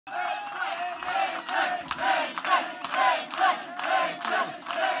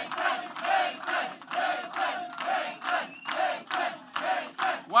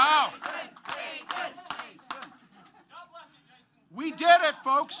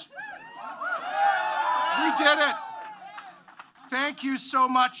We did it. Thank you so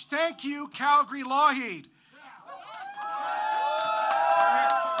much. Thank you, Calgary-Lougheed.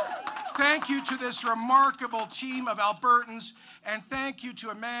 Thank you to this remarkable team of Albertans, and thank you to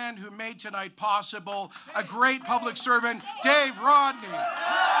a man who made tonight possible, a great public servant, Dave Rodney.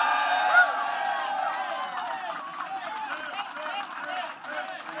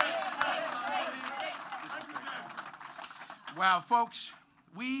 Wow, folks,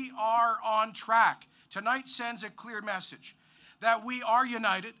 we are on track. Tonight sends a clear message that we are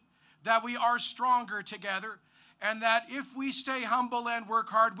united, that we are stronger together, and that if we stay humble and work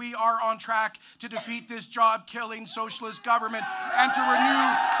hard, we are on track to defeat this job-killing socialist government and to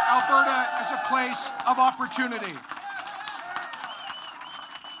renew Alberta as a place of opportunity.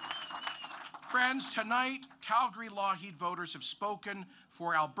 Friends, tonight, Calgary-Lougheed voters have spoken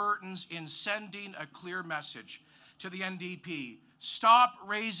for Albertans in sending a clear message to the NDP. Stop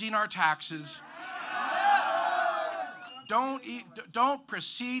raising our taxes. Don't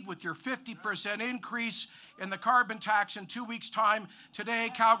proceed with your 50% increase in the carbon tax in 2 weeks' time. Today,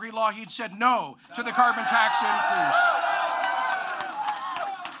 Calgary-Lougheed said no to the carbon tax increase.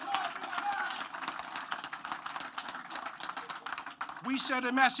 We sent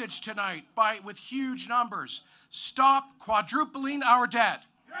a message tonight with huge numbers. Stop quadrupling our debt.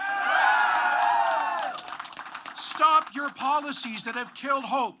 Stop your policies that have killed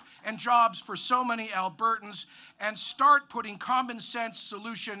hope and jobs for so many Albertans, and start putting common sense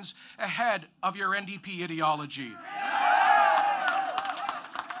solutions ahead of your NDP ideology.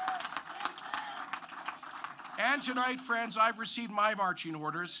 And tonight, friends, I've received my marching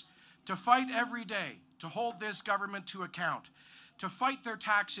orders to fight every day, to hold this government to account, to fight their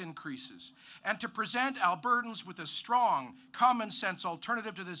tax increases, and to present Albertans with a strong, common-sense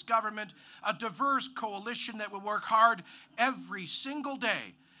alternative to this government, a diverse coalition that will work hard every single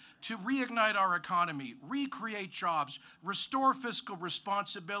day to reignite our economy, recreate jobs, restore fiscal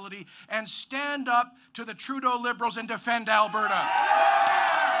responsibility, and stand up to the Trudeau Liberals and defend Alberta.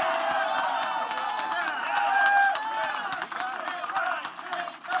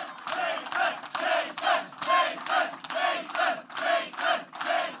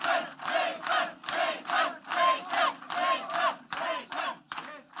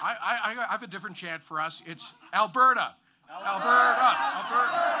 I have a different chant for us. It's Alberta. Alberta.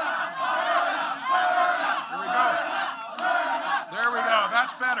 Alberta. There we go. There we go.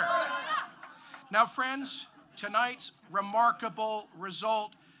 That's better. Now, friends, tonight's remarkable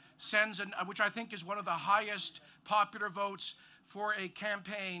result sends, which I think is one of the highest popular votes for a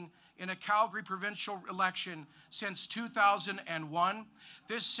campaign in a Calgary provincial election since 2001.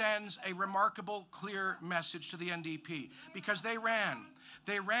 This sends a remarkable, clear message to the NDP because they ran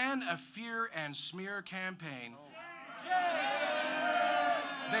a fear and smear campaign.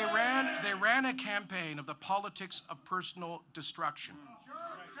 They ran a campaign of the politics of personal destruction.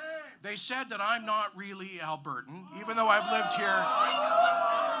 They said that I'm not really Albertan, even though I've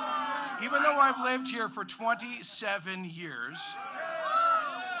lived here for 27 years.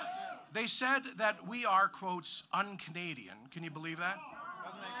 They said that we are, quotes, un-Canadian. Can you believe that?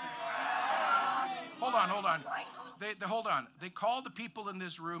 Hold on. Hold on. They called the people in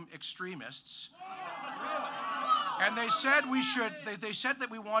this room extremists. And they said they said that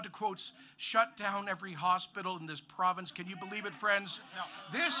we want to, quotes, shut down every hospital in this province. Can you believe it, friends?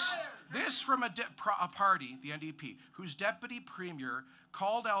 This from a party, the NDP, whose deputy premier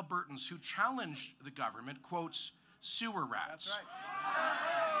called Albertans who challenged the government, quotes, sewer rats. That's right.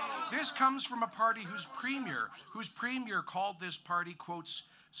 This comes from a party whose premier called this party, quotes,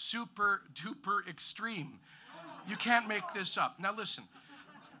 super duper extreme. You can't make this up. Now listen.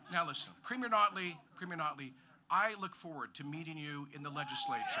 Premier Notley, I look forward to meeting you in the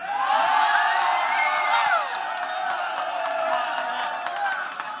legislature.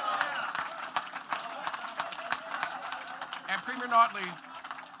 And Premier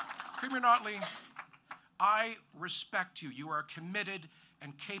Notley, I respect you. You are a committed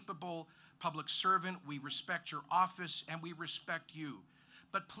and capable public servant. We respect your office and we respect you.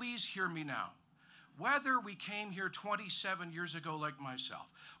 But please hear me now. Whether we came here 27 years ago like myself,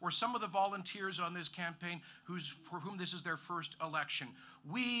 or some of the volunteers on this campaign for whom this is their first election,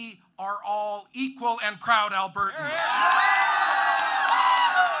 we are all equal and proud Albertans.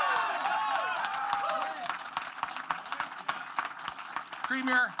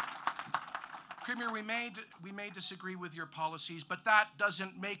 Premier, we may disagree with your policies, but that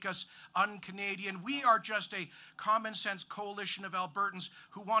doesn't make us un-Canadian. We are just a common-sense coalition of Albertans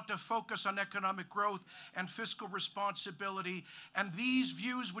who want to focus on economic growth and fiscal responsibility, and these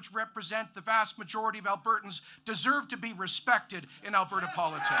views, which represent the vast majority of Albertans, deserve to be respected in Alberta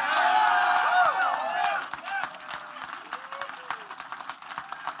politics.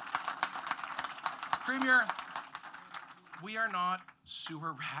 Premier, we are not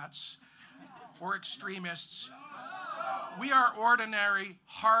sewer rats or extremists. We are ordinary,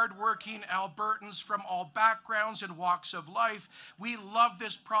 hard-working Albertans from all backgrounds and walks of life. We love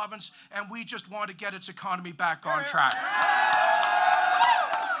this province, and we just want to get its economy back on track.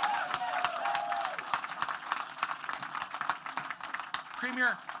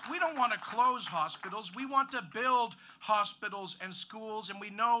 Premier, we don't want to close hospitals. We want to build hospitals and schools, and we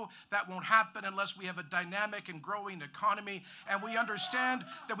know that won't happen unless we have a dynamic and growing economy, and we understand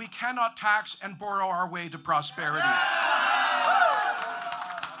that we cannot tax and borrow our way to prosperity.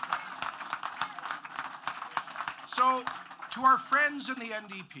 So, to our friends in the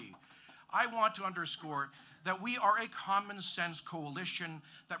NDP, I want to underscore that we are a common sense coalition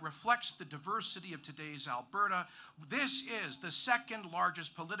that reflects the diversity of today's Alberta. This is the second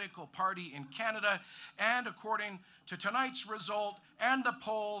largest political party in Canada, and according to tonight's result and the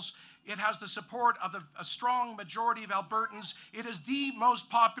polls, it has the support of a strong majority of Albertans. It is the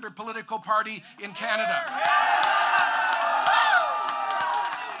most popular political party in Canada.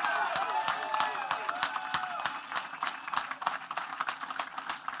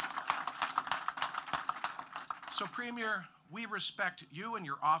 So, Premier, we respect you and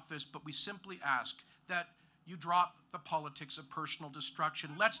your office, but we simply ask that you drop the politics of personal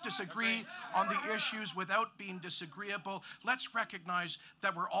destruction. Let's disagree on the issues without being disagreeable. Let's recognize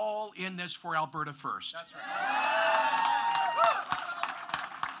that we're all in this for Alberta first. That's right.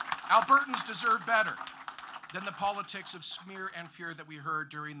 Albertans deserve better than the politics of smear and fear that we heard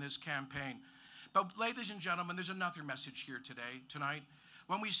during this campaign. But, ladies and gentlemen, there's another message here tonight.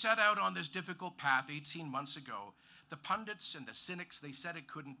 When we set out on this difficult path 18 months ago, the pundits and the cynics, they said it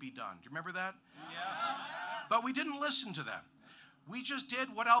couldn't be done. Do you remember that? Yeah. But we didn't listen to them. We just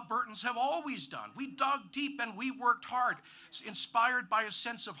did what Albertans have always done. We dug deep and we worked hard, inspired by a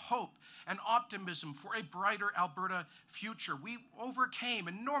sense of hope and optimism for a brighter Alberta future. We overcame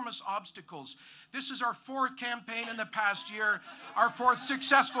enormous obstacles. This is our fourth campaign in the past year, our fourth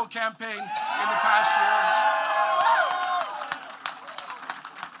successful campaign in the past year.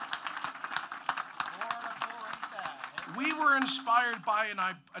 We were inspired by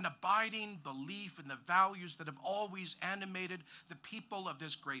an abiding belief in the values that have always animated the people of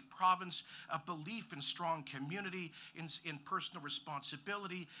this great province, a belief in strong community, in personal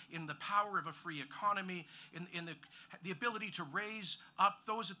responsibility, in the power of a free economy, in the ability to raise up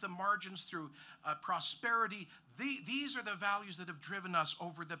those at the margins through prosperity. These are the values that have driven us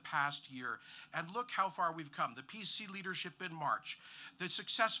over the past year. And look how far we've come. The PC leadership in March, the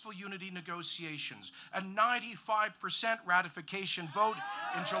successful unity negotiations, a 95% ratification vote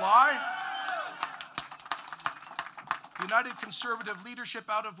in July, United Conservative leadership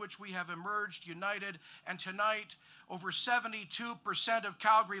out of which we have emerged united, and tonight, over 72% of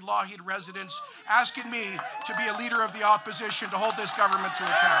Calgary-Lougheed residents asking me to be a leader of the opposition to hold this government to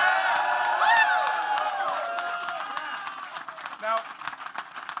account. Now,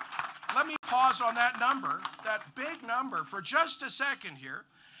 let me pause on that number, that big number, for just a second here,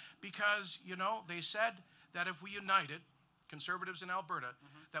 because, you know, they said that if we united, Conservatives in Alberta,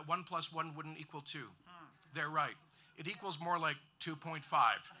 that 1 + 1 wouldn't equal 2. They're right. It equals more like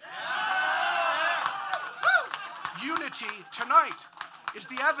 2.5. Unity tonight is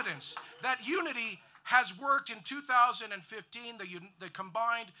the evidence that unity has worked. In 2015, the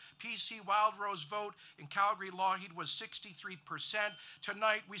combined PC Wildrose vote in Calgary-Lougheed was 63%.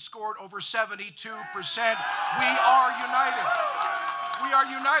 Tonight, we scored over 72%. We are united. We are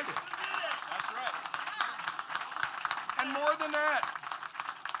united. That's right. And more than that,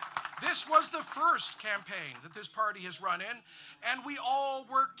 this was the first campaign that this party has run in, and we all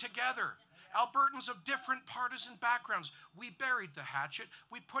worked together. Albertans of different partisan backgrounds. We buried the hatchet.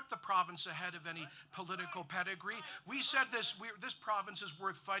 We put the province ahead of any political pedigree. We said this province is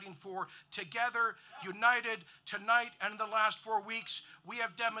worth fighting for. Together, united, tonight, and in the last 4 weeks, we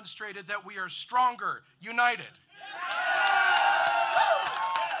have demonstrated that we are stronger, united.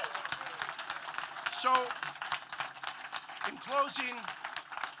 So, in closing,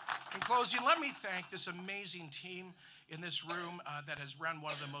 let me thank this amazing team in this room that has run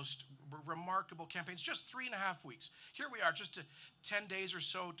one of the most remarkable campaigns. Just 3.5 weeks. Here we are, just 10 days or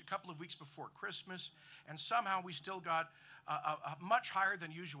so, a couple of weeks before Christmas, and somehow we still got a much higher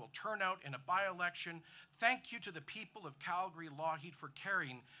than usual turnout in a by-election. Thank you to the people of Calgary-Lougheed for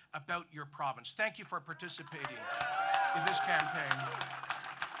caring about your province. Thank you for participating in this campaign.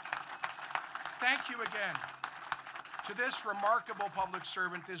 Thank you again to this remarkable public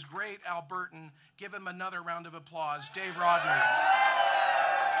servant, this great Albertan. Give him another round of applause, Dave Rodney.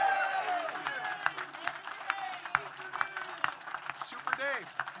 Super Dave.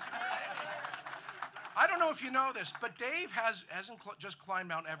 know if you know this, but Dave hasn't just climbed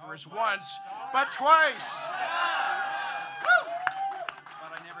Mount Everest once, but twice.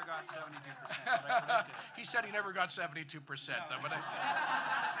 But I never got 72%. He said he never got 72%, though. But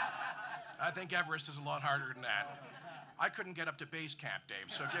I think Everest is a lot harder than that. I couldn't get up to base camp,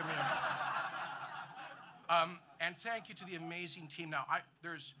 Dave, so give me a... and thank you to the amazing team. Now,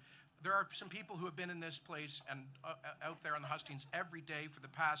 there are some people who have been in this place and out there on the hustings every day for the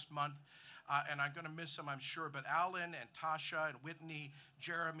past month, and I'm going to miss them, I'm sure, but Alan and Tasha and Whitney,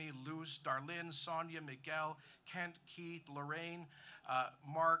 Jeremy, Luz, Darlene, Sonia, Miguel, Kent, Keith, Lorraine,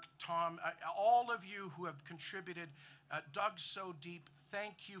 Mark, Tom, all of you who have contributed, dug so deep,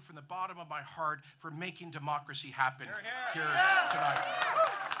 thank you from the bottom of my heart for making democracy happen here tonight.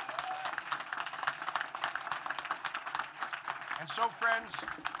 And so, friends,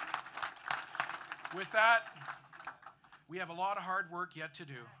 with that, we have a lot of hard work yet to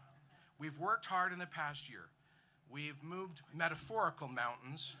do. We've worked hard in the past year. We've moved metaphorical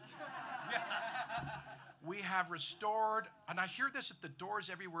mountains. We have restored, and I hear this at the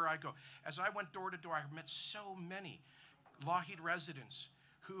doors everywhere I go. As I went door to door, I met so many Lougheed residents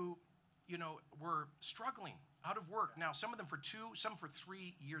who, were struggling, out of work. Now, some of them for 2, some for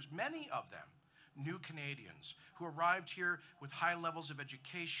 3 years, many of them new Canadians who arrived here with high levels of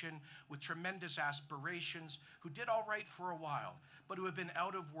education, with tremendous aspirations, who did all right for a while, but who have been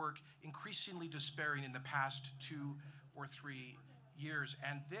out of work, increasingly despairing in the past 2 or 3 years.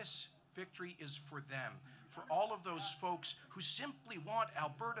 And this victory is for them, for all of those folks who simply want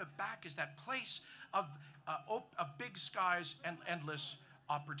Alberta back as that place of big skies and endless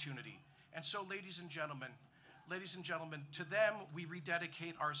opportunity. And so, ladies and gentlemen, to them we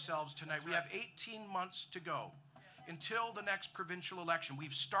rededicate ourselves tonight. We have 18 months to go until the next provincial election.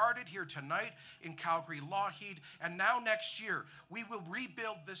 We've started here tonight in Calgary-Lougheed, and now next year we will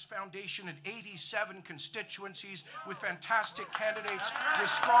rebuild this foundation in 87 constituencies with fantastic candidates with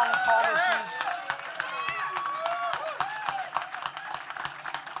strong policies.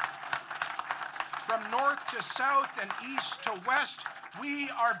 From north to south and east to west, we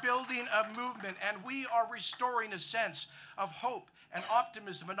are building a movement, and we are restoring a sense of hope and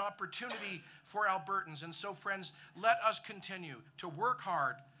optimism and opportunity for Albertans. And so, friends, let us continue to work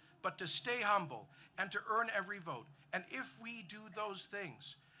hard, but to stay humble and to earn every vote. And if we do those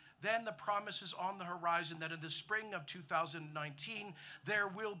things, then the promise is on the horizon that in the spring of 2019, there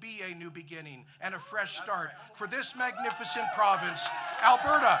will be a new beginning and a fresh start for this magnificent province,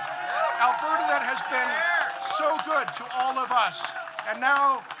 Alberta. Alberta that has been so good to all of us. And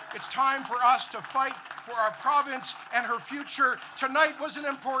now it's time for us to fight for our province and her future. Tonight was an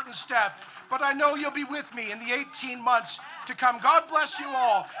important step, but I know you'll be with me in the 18 months to come. God bless you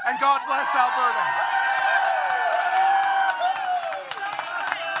all, and God bless Alberta.